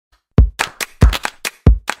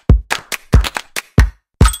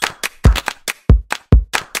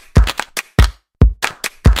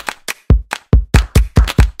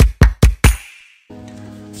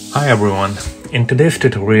Hi everyone, in today's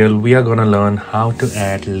tutorial we are going to learn how to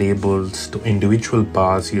add labels to individual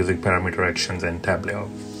bars using parameter actions in Tableau.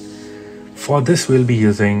 For this we'll be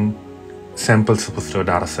using sample superstore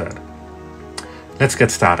dataset. Let's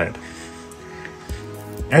get started.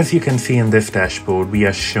 As you can see in this dashboard, we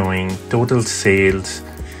are showing total sales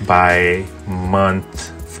by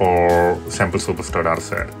month for sample superstore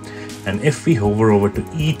dataset. And if we hover over to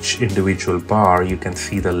each individual bar, you can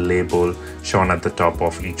see the label shown at the top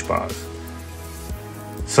of each bar.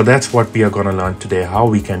 So that's what we are going to learn today, how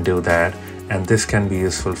we can do that. And this can be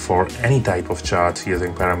useful for any type of charts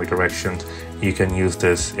using parameter actions. You can use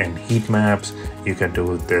this in heat maps, you can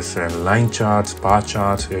do this in line charts, bar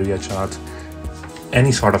charts, area charts.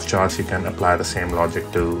 Any sort of charts, you can apply the same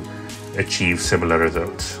logic to achieve similar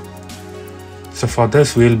results. So for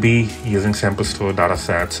this, we'll be using sample store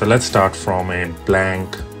dataset. So let's start from a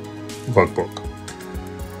blank workbook.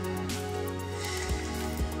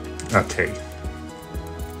 Okay.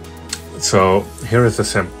 So here is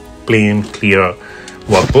a plain, clear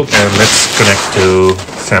workbook, and let's connect to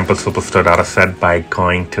sample superstore dataset by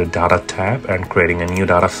going to Data tab and creating a new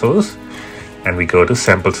data source. And we go to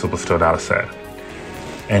sample superstore dataset.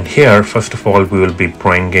 And here, first of all, we will be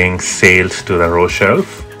bringing sales to the row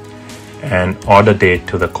shelf and order date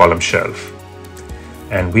to the column shelf.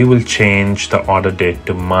 And we will change the order date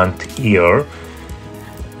to month year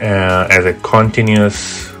as a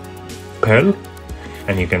continuous pill,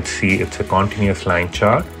 and you can see it's a continuous line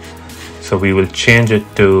chart. So we will change it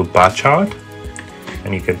to bar chart,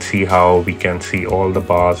 and you can see how we can see all the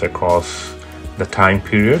bars across the time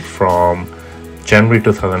period from January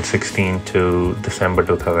 2016 to December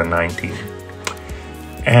 2019.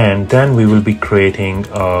 And then we will be creating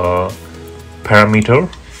a parameter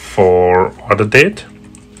for order date,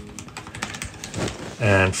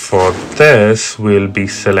 and for this we'll be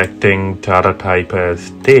selecting data type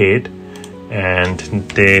as date, and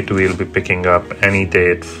date we'll be picking up any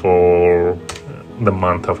date for the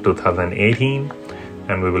month of 2018,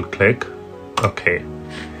 and we will click OK.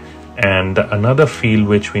 And another field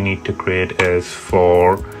which we need to create is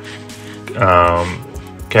for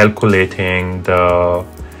calculating the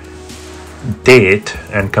date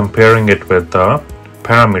and comparing it with the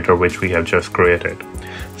parameter which we have just created.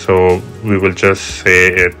 So we will just say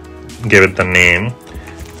it, give it the name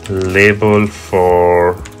label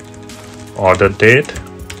for order date,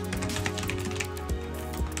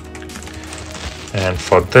 and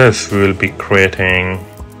for this we will be creating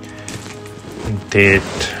date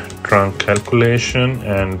trunk calculation,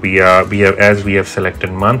 and we have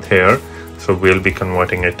selected month here, so we'll be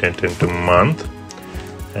converting it into month.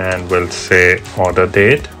 And we'll say order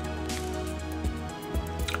date.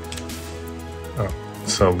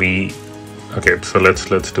 So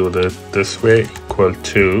let's do this way, equal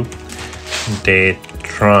to date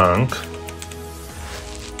trunk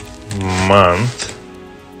month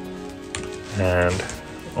and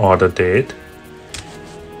order date,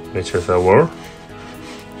 which is our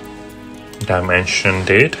dimension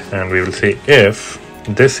date, and we will say if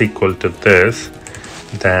this equal to this,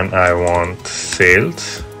 then I want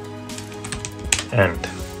sales end.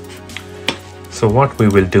 So what we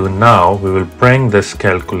will do now, we will bring this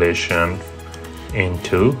calculation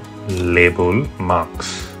into label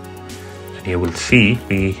marks, and you will see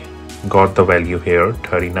we got the value here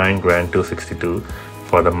 39,262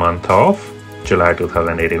 for the month of July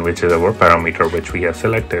 2018, which is our parameter which we have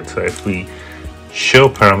selected. So if we show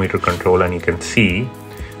parameter control, and you can see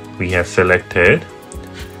we have selected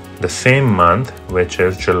the same month, which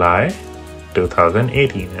is July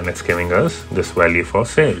 2018, and it's giving us this value for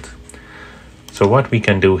sales. So what we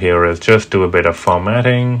can do here is just do a bit of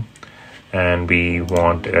formatting, and we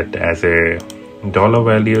want it as a dollar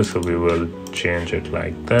value, so we will change it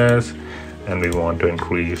like this, and we want to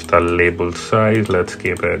increase the label size. Let's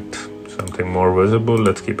keep it something more visible,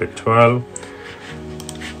 let's keep it 12.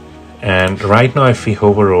 And right now if we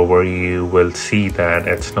hover over, you will see that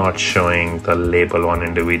it's not showing the label on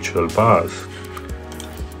individual bars.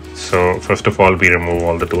 So first of all, we remove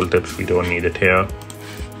all the tooltips, we don't need it here.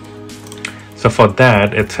 So for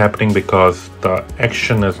that, it's happening because the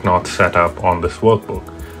action is not set up on this workbook.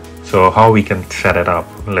 So how we can set it up,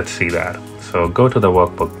 let's see that. So go to the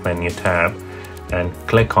workbook menu tab and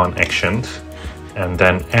click on actions, and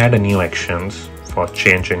then add a new actions for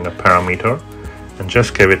changing a parameter, and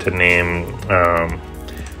just give it a name,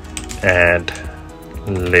 add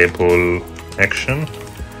label action,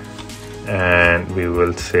 and we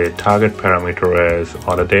will say target parameter as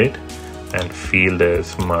order date and field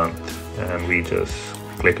is month, and we just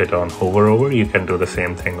click it on hover over. You can do the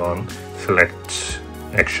same thing on select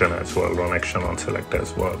action as well, run action on select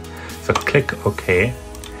as well. So click OK,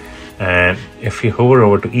 And if you hover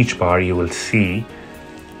over to each bar, you will see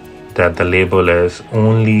that the label is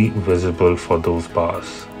only visible for those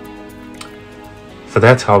bars. So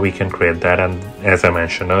that's how we can create that. And as I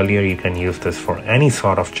mentioned earlier, you can use this for any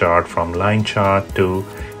sort of chart, from line chart to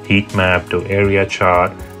heat map to area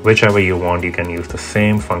chart, whichever you want. You can use the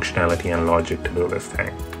same functionality and logic to do this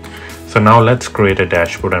thing. So now let's create a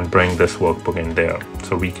dashboard and bring this workbook in there.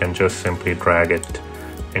 So we can just simply drag it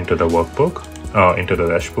into the workbook, into the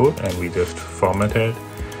dashboard, and we just format it.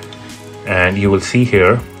 And you will see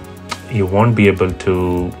here, you won't be able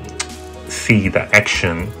to see the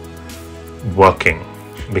action working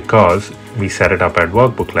because we set it up at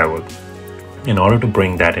workbook level. In order to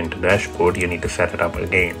bring that into dashboard, you need to set it up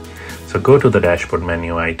again. So go to the dashboard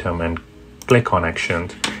menu item and click on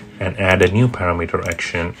actions and add a new parameter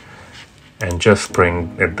action, and just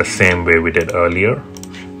bring it the same way we did earlier.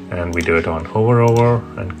 And we do it on hover over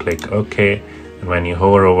and click OK. And when you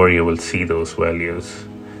hover over, you will see those values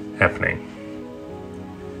happening.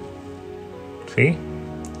 See,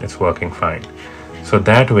 it's working fine. So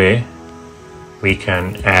that way we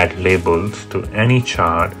can add labels to any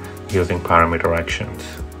chart using parameter actions.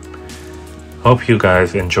 Hope you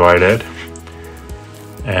guys enjoyed it,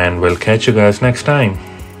 and we'll catch you guys next time.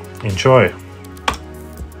 Enjoy.